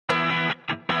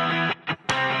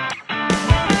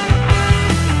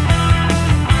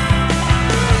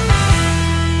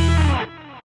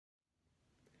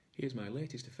Here's my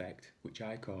latest effect, which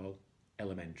I call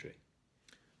elementary.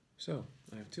 So,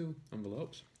 I have two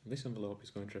envelopes. This envelope is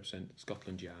going to represent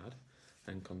Scotland Yard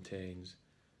and contains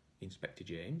Inspector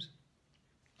James.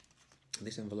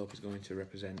 This envelope is going to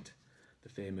represent the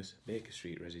famous Baker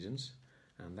Street residence,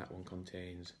 and that one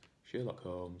contains Sherlock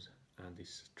Holmes and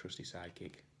his trusty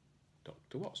sidekick,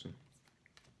 Dr. Watson.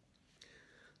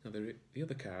 Now the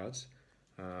other cards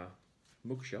are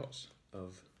mugshots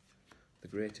of the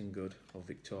great and good of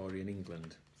Victorian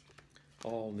England,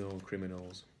 all known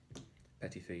criminals,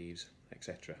 petty thieves,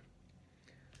 etc.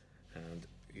 And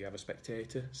you have a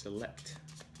spectator select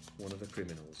one of the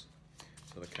criminals.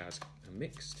 So the cards are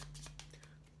mixed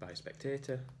by a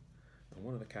spectator, and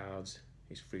one of the cards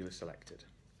is freely selected.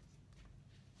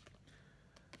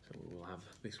 So we will have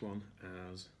this one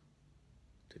as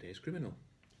today's criminal.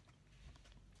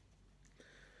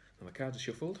 Now the cards are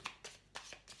shuffled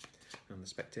and the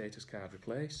spectator's card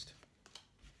replaced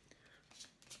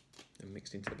and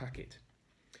mixed into the packet.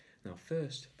 Now,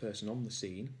 first person on the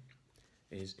scene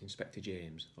is Inspector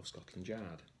James of Scotland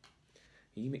Yard.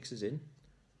 He mixes in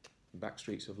the back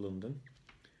streets of London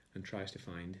and tries to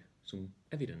find some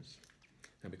evidence.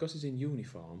 Now, because he's in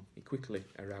uniform, he quickly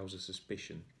arouses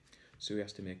suspicion, so he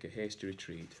has to make a hasty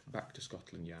retreat back to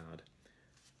Scotland Yard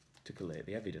to collate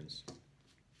the evidence.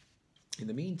 In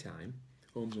the meantime,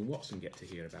 Holmes and Watson get to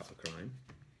hear about the crime,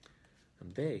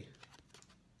 and they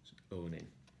own in.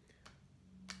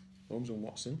 Holmes and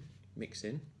Watson mix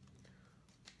in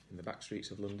the back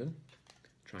streets of London,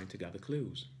 trying to gather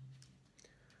clues.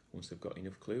 Once they've got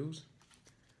enough clues,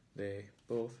 they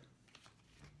both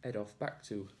head off back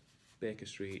to Baker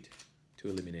Street to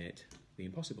eliminate the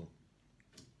impossible.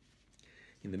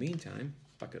 In the meantime,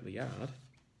 back at the yard,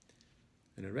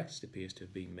 an arrest appears to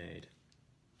have been made,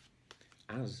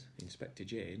 as Inspector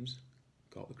James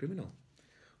caught the criminal.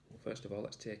 Well, first of all,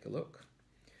 let's take a look.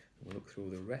 We'll look through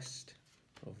the rest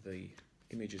of the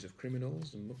images of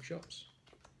criminals and mugshots.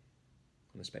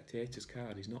 And the spectator's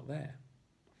card is not there.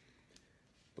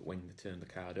 But when they turn the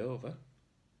card over,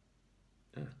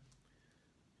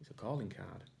 it's a calling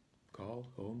card. Call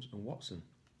Holmes and Watson.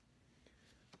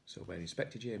 So where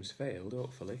Inspector James failed,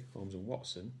 hopefully, Holmes and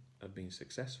Watson have been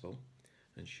successful,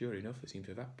 and sure enough, they seem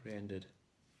to have apprehended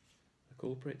a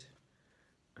culprit,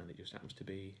 and it just happens to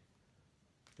be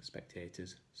the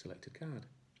spectator's selected card.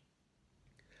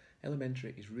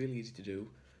 Elementary is really easy to do,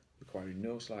 requiring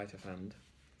no sleight of hand,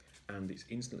 and it's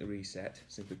instantly reset.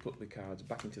 Simply put the cards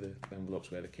back into the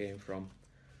envelopes where they came from,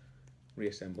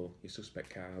 reassemble your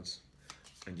suspect cards,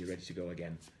 and you're ready to go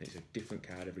again. It's a different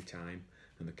card every time,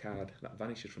 and the card that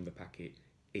vanishes from the packet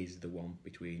is the one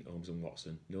between Holmes and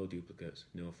Watson. No duplicates,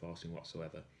 no forcing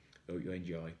whatsoever. Hope you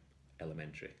enjoy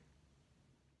Elementary.